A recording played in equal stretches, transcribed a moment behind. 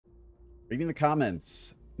Reading the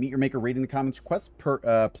comments. Meet your maker rating the comments. Request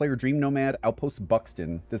per player Dreamnomad Outpost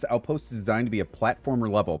Buxton. This outpost is designed to be a platformer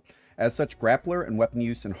level. As such, grappler and weapon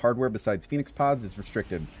use and hardware besides Phoenix pods is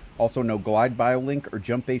restricted. Also, no glide biolink or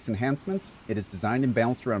jump base enhancements. It is designed and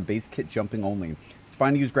balanced around base kit jumping only. It's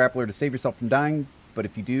fine to use grappler to save yourself from dying, but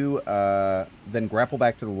if you do, then grapple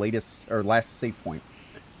back to the latest or last save point.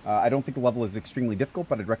 I don't think the level is extremely difficult,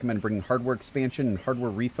 but I'd recommend bringing hardware expansion and hardware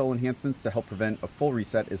refill enhancements to help prevent a full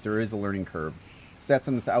reset, as there is a learning curve. Stats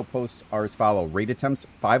on this outpost are as follow. Raid attempts,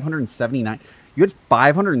 579. You had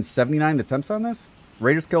 579 attempts on this?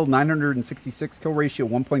 Raiders killed, 966. Kill ratio,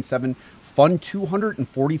 1.7. Fun,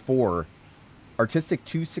 244. Artistic,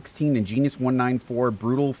 216. Ingenious, 194.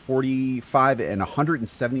 Brutal, 45. And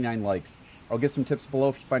 179 likes. I'll give some tips below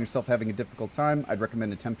if you find yourself having a difficult time. I'd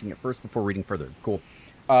recommend attempting it first before reading further. Cool.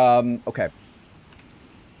 Okay.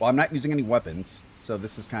 Well, I'm not using any weapons, so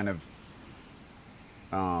this is kind of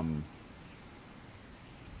not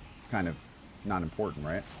important,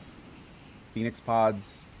 right? Phoenix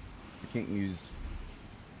pods. I can't use.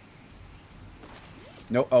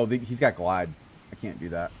 No. Oh, he's got glide. I can't do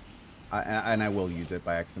that. And I will use it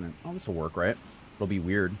by accident. Oh, this will work, right? It'll be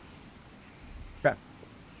weird. Okay.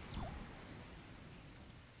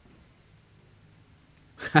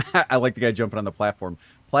 I like the guy jumping on the platform.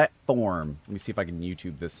 Platform. Let me see if I can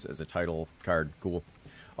YouTube this as a title card. Cool.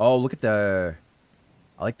 Oh, look at the...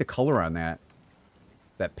 I like the color on that.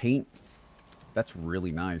 That paint. That's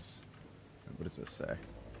really nice. What does this say?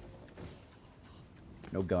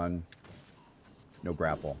 No gun. No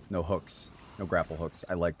grapple. No hooks. No grapple hooks.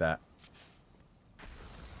 I like that.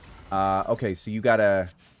 Okay, so you gotta...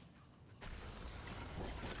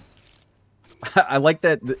 I like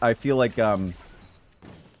that. I feel like...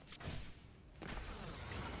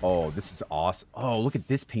 Oh, this is awesome. Oh, look at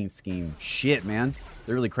this paint scheme. Shit, man.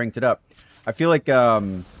 They really cranked it up. I feel like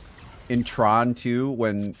in Tron 2,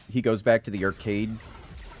 when he goes back to the arcade,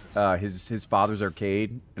 his father's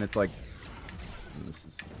arcade, and it's like... This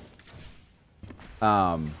is...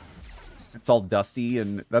 It's all dusty,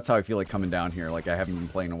 and that's how I feel like coming down here. Like, I haven't been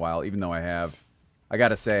playing in a while, even though I have. I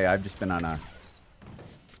gotta say, I've just been on a...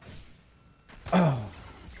 Oh,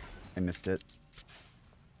 I missed it.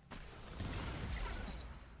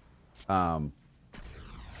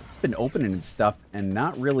 It's been opening and stuff and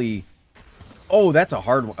not really... Oh, that's a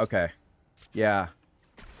hard one. Okay. Yeah.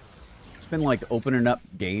 It's been like opening up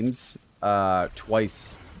games.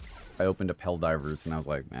 Twice I opened up Helldivers and I was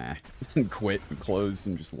like, nah. And quit and closed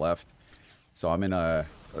and just left. So I'm in a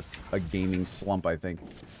gaming slump, I think.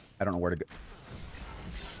 I don't know where to go.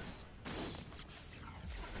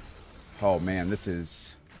 Oh, man, this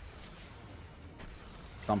is...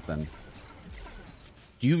 something.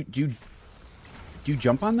 Do you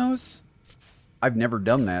jump on those? I've never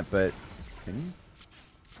done that, but can you?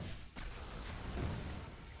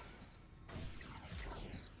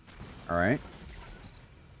 All right.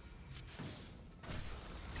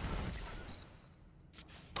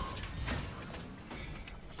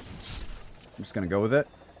 I'm just gonna go with it.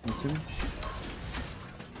 I'm assuming.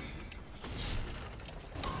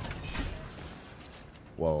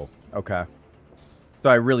 Whoa. Okay. So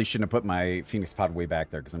I really shouldn't have put my Phoenix pod way back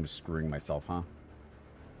there because I'm just screwing myself, huh?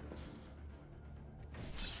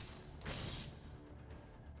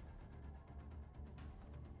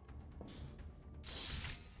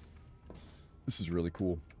 This is really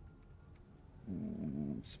cool.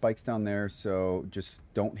 Spikes down there, so just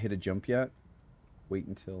don't hit a jump yet. Wait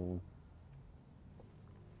until...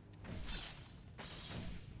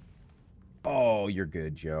 Oh, you're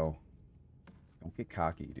good, Joe. Don't get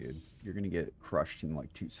cocky, dude. You're going to get crushed in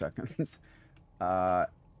like 2 seconds.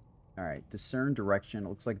 Alright, discern direction. It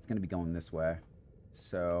looks like it's going to be going this way.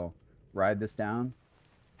 So, ride this down.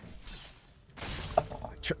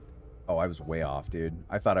 Oh, I was way off, dude.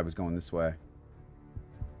 I thought I was going this way.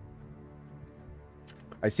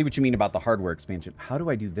 I see what you mean about the hardware expansion. How do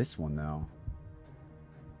I do this one, though?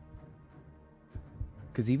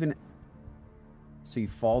 Because even... So you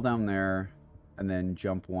fall down there, and then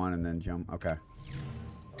jump one, and then jump... Okay.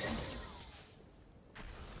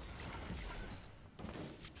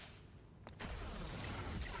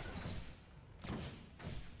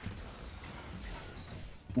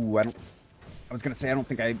 Ooh, I was going to say, I don't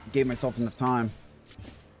think I gave myself enough time.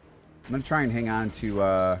 I'm going to try and hang on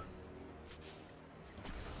to,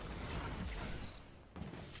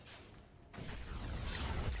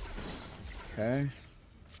 Okay.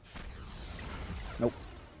 Nope.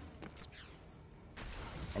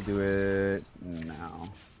 I'll do it now.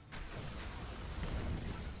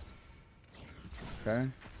 Okay.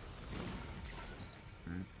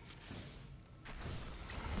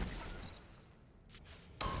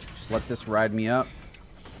 let this ride me up.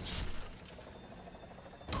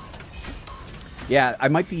 Yeah, I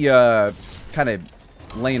might be kind of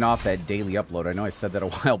laying off that daily upload. I know I said that a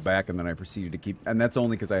while back, and then I proceeded to keep... And that's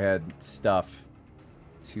only because I had stuff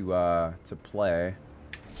to play.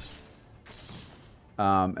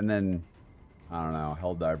 And then, I don't know,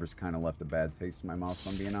 Helldivers kind of left a bad taste in my mouth,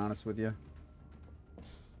 if I'm being honest with you.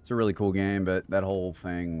 It's a really cool game, but that whole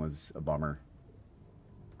thing was a bummer.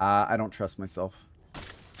 I don't trust myself.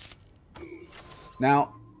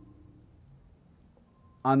 Now,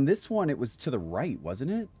 on this one, it was to the right,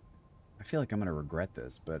 wasn't it? I feel like I'm going to regret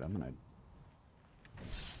this, but I'm going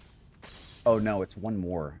to... Oh, no, it's one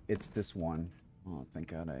more. It's this one. Oh, thank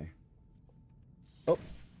God I... Oh,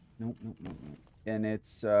 nope, nope, nope, nope. And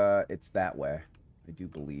it's that way, I do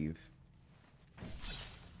believe.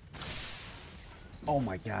 Oh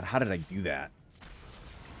my God, how did I do that?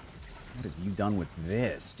 What have you done with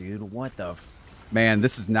this, dude? What the... Man,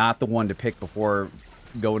 this is not the one to pick before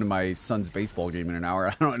going to my son's baseball game in an hour.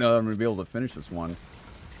 I don't know if I'm going to be able to finish this one.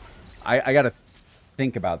 I got to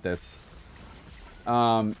think about this.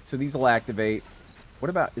 So these will activate. What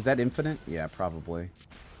about... Is that infinite? Yeah, probably.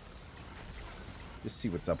 Just see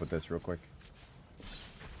what's up with this real quick.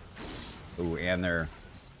 Ooh, and they're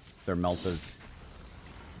meltas.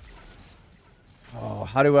 Oh,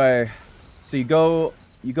 how do I... So you go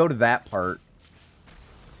to that part.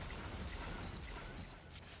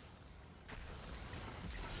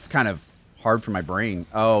 It's kind of hard for my brain.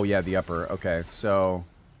 Oh, yeah, the upper. Okay, so...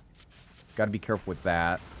 Got to be careful with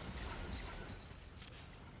that.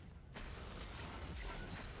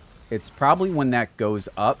 It's probably when that goes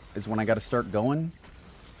up is when I got to start going.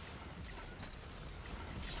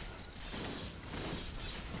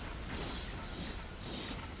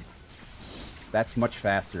 That's much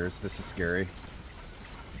faster, so this is scary.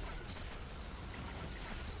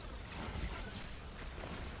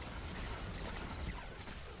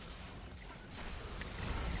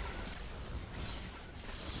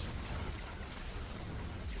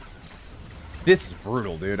 This is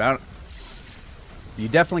brutal, dude. You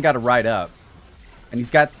definitely got to ride up. And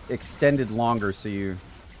he's got extended longer, so you...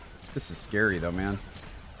 This is scary, though, man.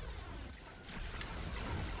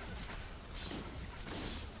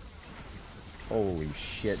 Holy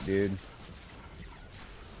shit, dude.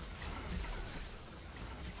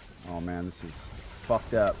 Oh, man, this is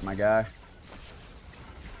fucked up, my guy.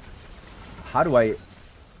 How do I...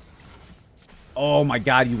 Oh, my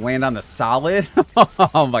God, you land on the solid?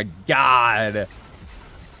 Oh, my God.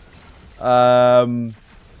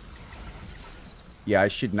 Yeah, I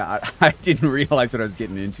should not. I didn't realize what I was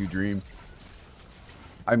getting into, Dream.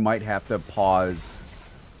 I might have to pause.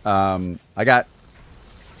 I got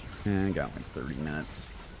like 30 minutes.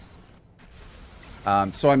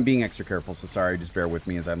 So I'm being extra careful, so sorry. Just bear with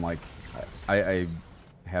me as I'm like... I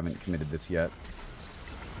haven't committed this yet.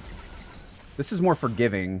 This is more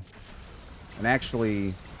forgiving. And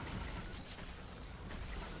actually...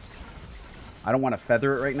 I don't want to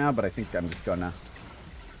feather it right now, but I think I'm just gonna...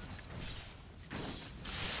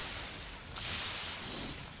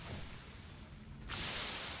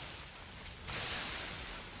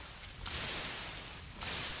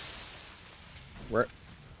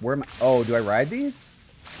 Where am I? Oh, do I ride these?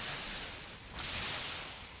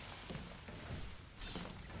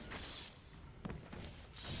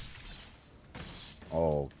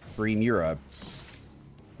 Oh, Green, you're a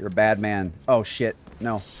bad man. Oh, shit.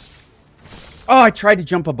 No. Oh, I tried to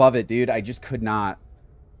jump above it, dude. I just could not.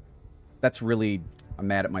 That's really... I'm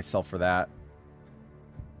mad at myself for that.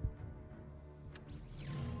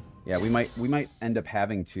 Yeah, we might end up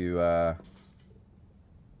having to,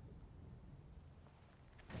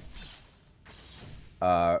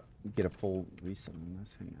 get a full reset on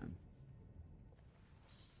this. Hang on.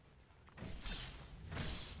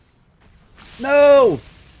 No!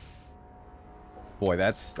 Boy,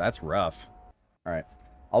 that's rough. All right.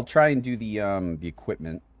 I'll try and do the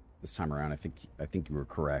equipment this time around. I think you were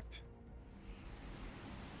correct.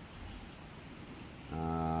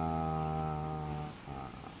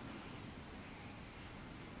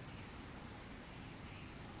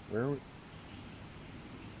 Where are we?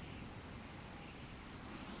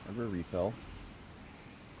 Ever refill.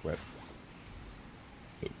 Equip.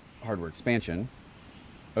 Hardware expansion.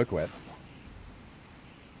 Equip.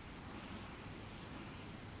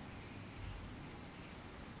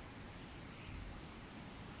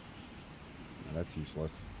 No, that's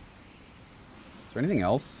useless. Is there anything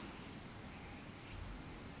else?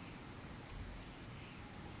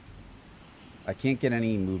 I can't get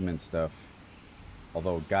any movement stuff.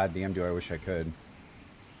 Although, goddamn, do I wish I could.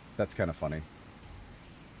 That's kind of funny.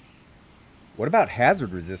 What about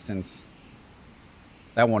hazard resistance?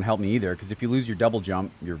 That won't help me either, because if you lose your double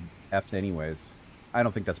jump, you're effed anyways. I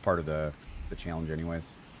don't think that's part of the challenge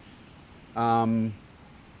anyways.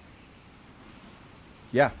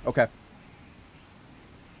 Yeah, okay.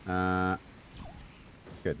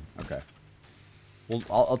 Good, okay. Well,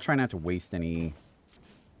 I'll try not to waste any...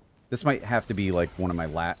 This might have to be, like, one of my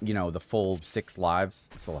last... You know, the full 6 lives.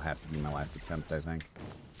 This will have to be my last attempt, I think.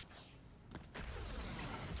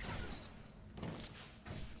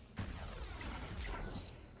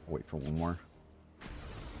 I'll wait for one more.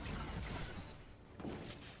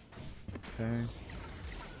 Okay.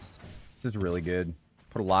 This is really good.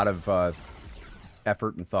 Put a lot of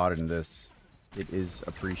effort and thought into this. It is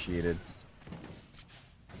appreciated.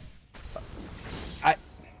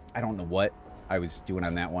 I don't know what I was doing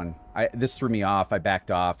on that one. This threw me off. I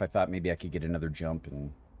backed off. I thought maybe I could get another jump,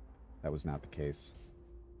 and that was not the case.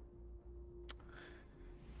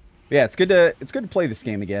 Yeah, it's good to play this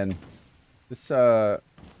game again. This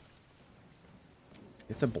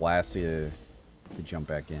it's a blast to jump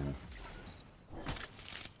back in.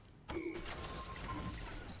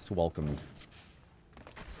 It's welcomed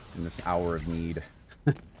in this hour of need.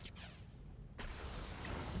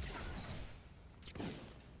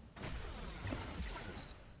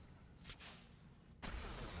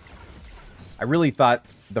 I really thought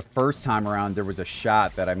the first time around there was a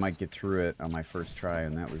shot that I might get through it on my first try,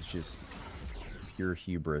 and that was just pure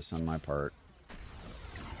hubris on my part.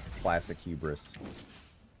 Classic hubris.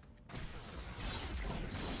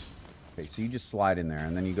 Okay, so you just slide in there,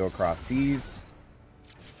 and then you go across these.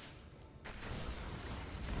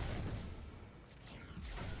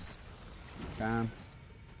 Okay.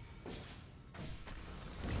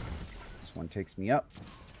 This one takes me up.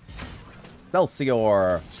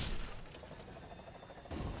 Excelsior!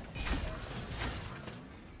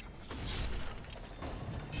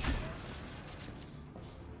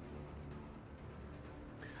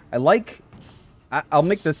 I'll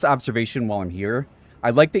make this observation while I'm here. I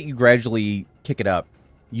like that you gradually kick it up.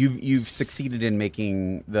 You've succeeded in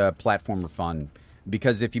making the platformer fun.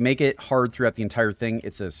 Because if you make it hard throughout the entire thing,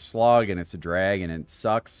 it's a slog and it's a drag and it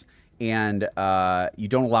sucks. And you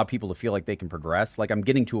don't allow people to feel like they can progress. Like, I'm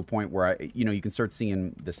getting to a point where, you can start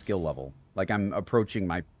seeing the skill level. Like, I'm approaching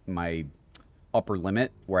my upper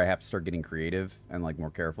limit where I have to start getting creative and, like,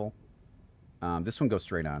 more careful. This one goes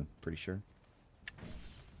straight on, pretty sure.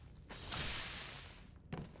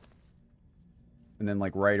 And then,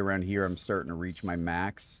 like, right around here, I'm starting to reach my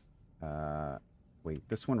max. Wait,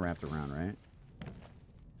 this one wrapped around, right?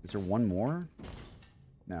 Is there one more?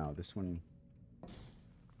 No, this one...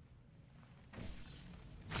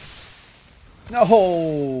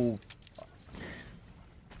 No!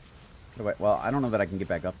 Wait, well, I don't know that I can get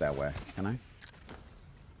back up that way. Can I?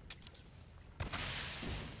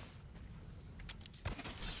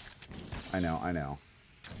 I know.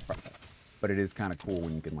 But it is kind of cool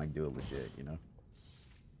when you can, like, do it legit, you know?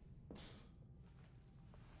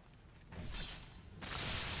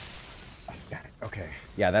 Got it. Okay.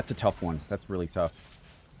 Yeah, that's a tough one. That's really tough.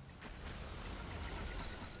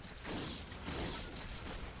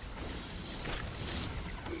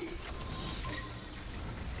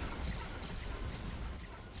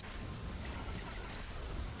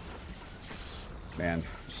 Man,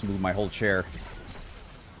 just move my whole chair.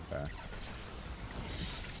 Okay.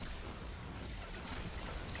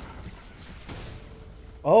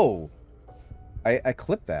 Oh, I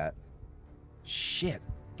clipped that. Shit.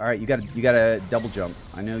 All right, you gotta double jump.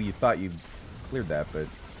 I know you thought you cleared that, but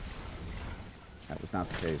that was not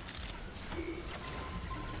the case.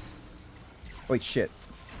 Wait, shit.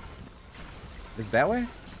 Is it that way?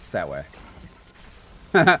 It's that way.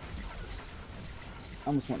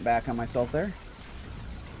 Almost went back on myself there.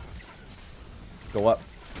 Go up.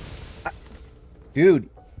 Dude,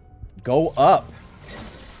 go up.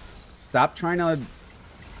 Stop trying to...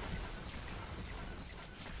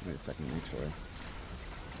 Wait a second, actually.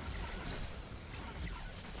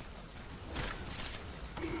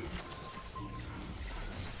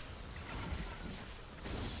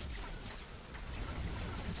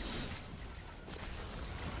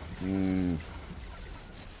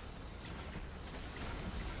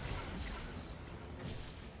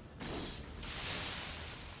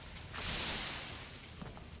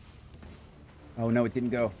 Oh no, it didn't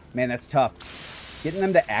go. Man, that's tough. Getting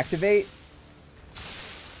them to activate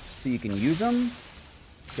so you can use them.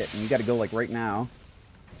 Shit, and you gotta go like right now.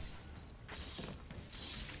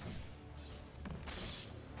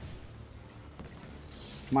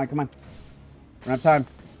 Come on, come on. We don't have time.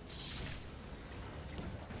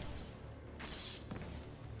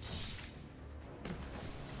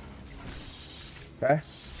 Okay.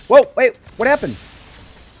 Whoa, wait, what happened?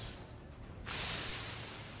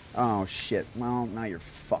 Oh, shit. Well, now you're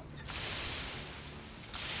fucked.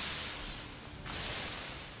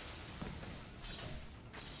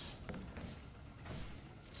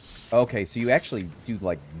 Okay, so you actually do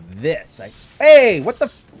like this. Hey, what the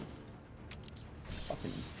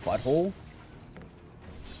fucking butthole?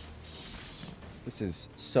 This is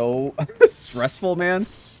so stressful, man.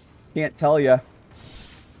 Can't tell ya.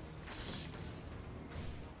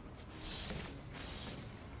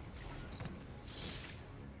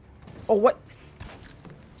 Oh, what?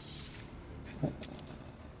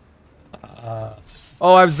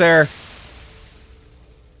 Oh, I was there.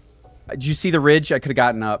 Did you see the ridge? I could have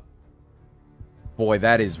gotten up. Boy,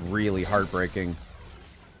 that is really heartbreaking.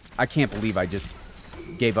 I can't believe I just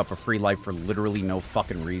gave up a free life for literally no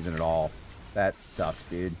fucking reason at all. That sucks,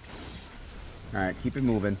 dude. Alright, keep it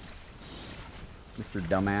moving. Mr.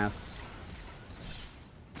 Dumbass.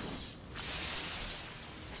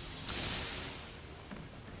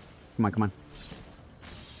 Come on, come on.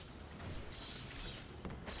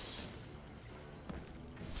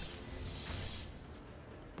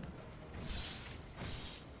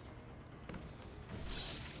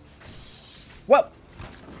 Whoa!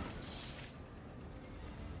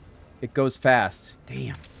 It goes fast.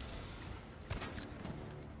 Damn.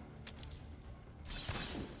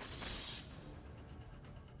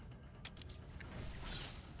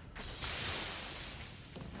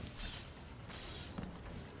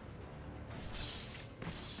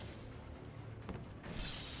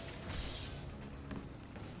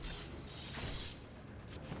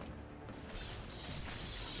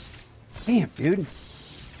 Damn, dude.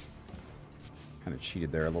 Kind of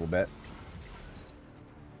cheated there a little bit.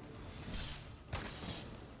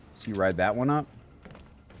 So you ride that one up,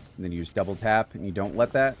 and then you just double tap, and you don't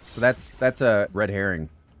let that. So that's a red herring.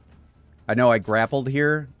 I know I grappled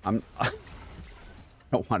here. I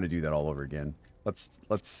don't want to do that all over again.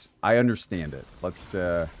 Let's. I understand it. Let's.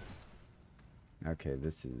 Okay,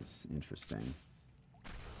 this is interesting.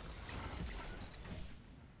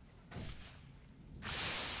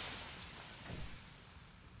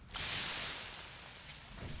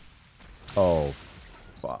 Oh,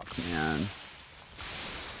 fuck, man.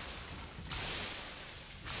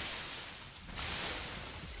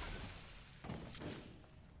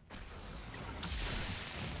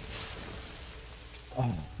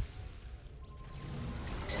 Oh.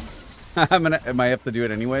 I might have to do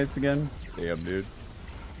it anyways again? Damn, dude.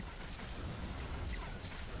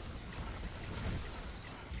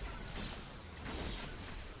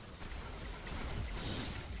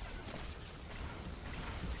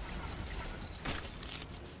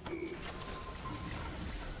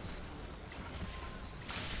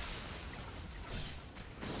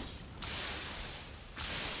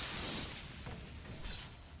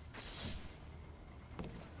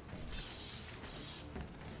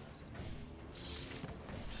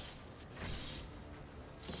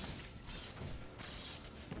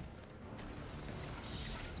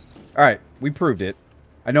 All right, we proved it.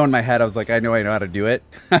 I know in my head I was like, I know how to do it.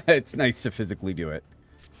 It's nice to physically do it.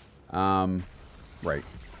 Right. Oh,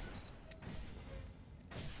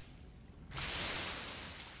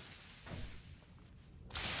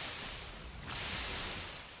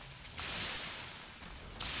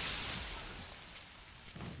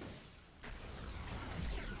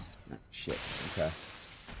 shit. Okay.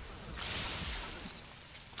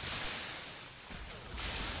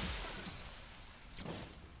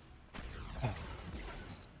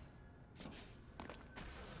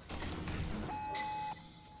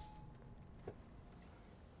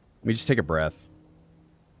 Let me just take a breath.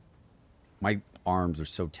 My arms are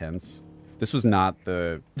so tense. This was not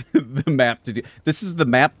the the map to do. This is the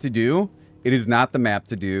map to do. It is not the map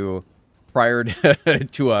to do prior to,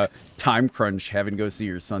 to a time crunch having to go see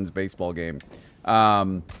your son's baseball game.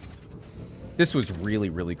 This was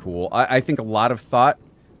really, really cool. I think a lot of thought,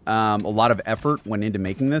 a lot of effort went into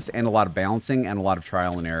making this, and a lot of balancing, and a lot of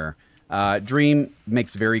trial and error. Dream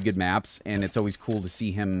makes very good maps, and it's always cool to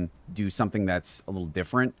see him do something that's a little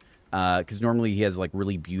different. Because normally he has like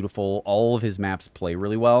really beautiful, all of his maps play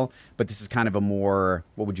really well, but this is kind of a more,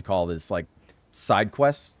 what would you call this, like side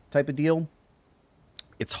quest type of deal.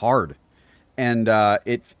 It's hard, and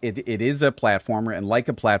it is a platformer, and like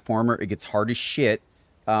a platformer, it gets hard as shit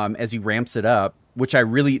as he ramps it up. Which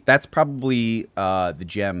that's probably the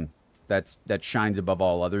gem that shines above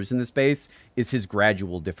all others in this base, is his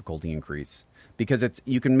gradual difficulty increase, because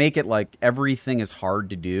you can make it like everything is hard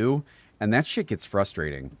to do, and that shit gets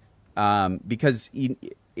frustrating. Because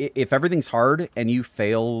if everything's hard and you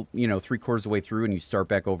fail, you know, 3/4 of the way through and you start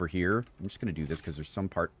back over here, I'm just going to do this because there's some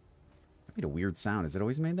part. I made a weird sound. Has it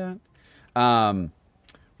always made that?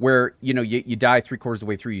 where, you know, you die 3/4 of the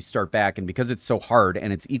way through, you start back, and because it's so hard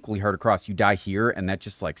and it's equally hard across, you die here, and that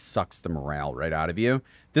just like sucks the morale right out of you.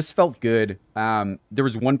 This felt good. There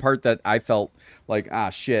was one part that I felt like, ah,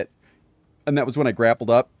 shit. And that was when I grappled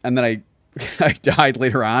up, and then I died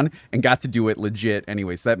later on and got to do it legit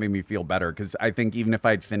anyway, so that made me feel better, because I think even if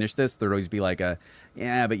I'd finished this, there'd always be like a,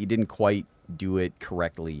 yeah, but you didn't quite do it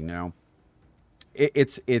correctly, you know?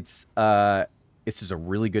 This is a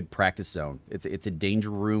really good practice zone. It's a danger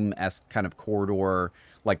room-esque kind of corridor,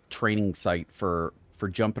 like training site for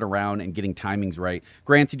jumping around and getting timings right.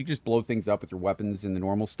 Granted, you can just blow things up with your weapons and the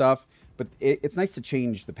normal stuff, but it's nice to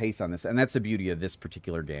change the pace on this, and that's the beauty of this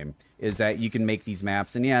particular game, is that you can make these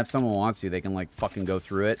maps, and yeah, if someone wants to, they can like fucking go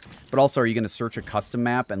through it. But also, are you going to search a custom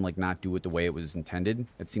map and like not do it the way it was intended?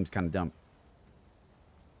 It seems kind of dumb.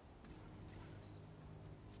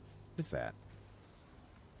 What is that?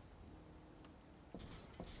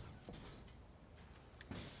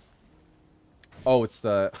 Oh, it's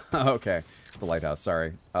the... okay. The lighthouse,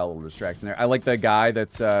 sorry. A little distracting there. I like the guy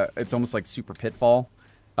that's... it's almost like Super Pitfall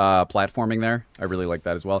platforming there. I really like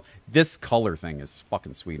that as well. This color thing is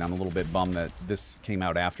fucking sweet. I'm a little bit bummed that this came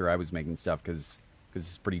out after I was making stuff, because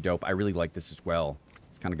it's pretty dope. I really like this as well.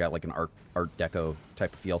 It's kind of got like an art deco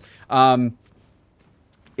type of feel.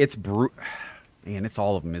 It's Man, it's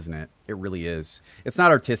all of them, isn't it? It really is. It's not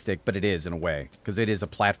artistic, but it is in a way, because it is a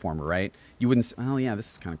platformer, right? You wouldn't... Oh, yeah,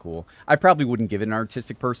 this is kind of cool. I probably wouldn't give it an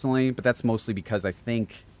artistic personally, but that's mostly because I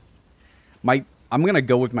think... I'm going to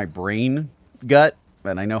go with my brain gut,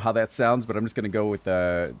 and I know how that sounds, but I'm just going to go with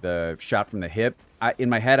the shot from the hip. In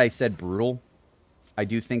my head, I said brutal. I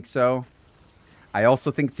do think so. I also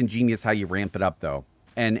think it's ingenious how you ramp it up, though.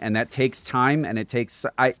 And that takes time, and it takes...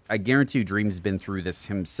 I guarantee you Dream's been through this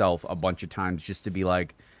himself a bunch of times just to be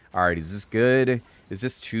like, all right, is this good? Is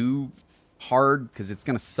this too hard? Because it's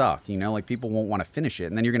going to suck, you know? Like, people won't want to finish it,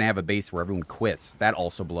 and then you're going to have a base where everyone quits. That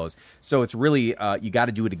also blows. So it's really... you got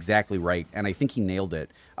to do it exactly right, and I think he nailed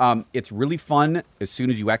it. It's really fun as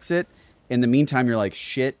soon as you exit. In the meantime, you're like,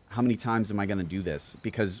 shit, how many times am I going to do this?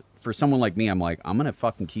 Because... for someone like me, I'm like, I'm going to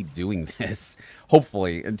fucking keep doing this,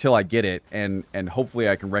 hopefully, until I get it. And hopefully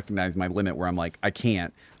I can recognize my limit where I'm like, I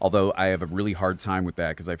can't. Although I have a really hard time with that,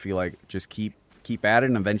 because I feel like just keep at it,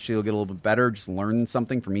 and eventually you'll get a little bit better. Just learn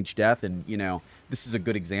something from each death. And, you know, this is a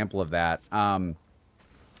good example of that. I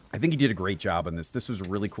think you did a great job on this. This was a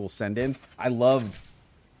really cool send-in. I love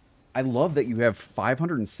that you have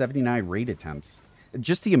 579 raid attempts.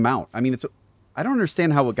 Just the amount. I mean, I don't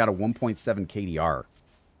understand how it got a 1.7 KDR.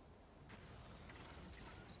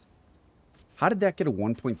 How did that get a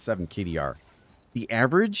 1.7 KDR? The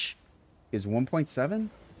average is 1.7?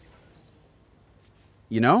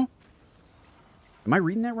 You know? Am I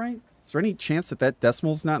reading that right? Is there any chance that that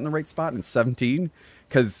decimal's not in the right spot and it's 17?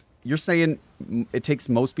 Because you're saying it takes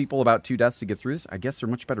most people about 2 deaths to get through this? I guess they're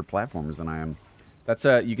much better platformers than I am. That's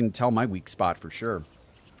you can tell my weak spot for sure.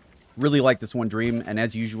 Really like this one, Dream. And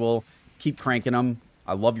as usual, keep cranking them.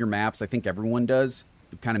 I love your maps. I think everyone does.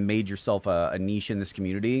 You've kind of made yourself a niche in this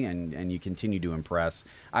community, and you continue to impress.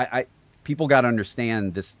 People got to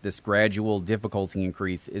understand this gradual difficulty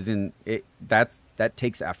increase isn't it. That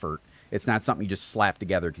takes effort. It's not something you just slap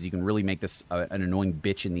together, because you can really make this an annoying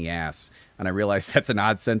bitch in the ass. And I realize that's an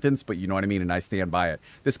odd sentence, but you know what I mean, and I stand by it.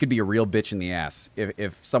 This could be a real bitch in the ass.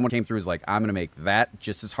 If someone came through and was like, I'm going to make that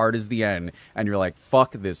just as hard as the end, and you're like,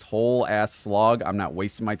 fuck this whole ass slog, I'm not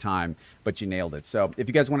wasting my time, but you nailed it. So if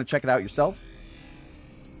you guys want to check it out yourselves,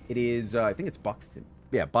 it is, I think it's Buxton.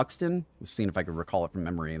 Yeah, Buxton. I was seeing if I could recall it from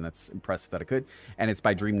memory, and that's impressive that I could. And it's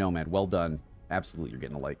by Dreamnomad. Well done. Absolutely, you're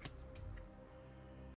getting a like.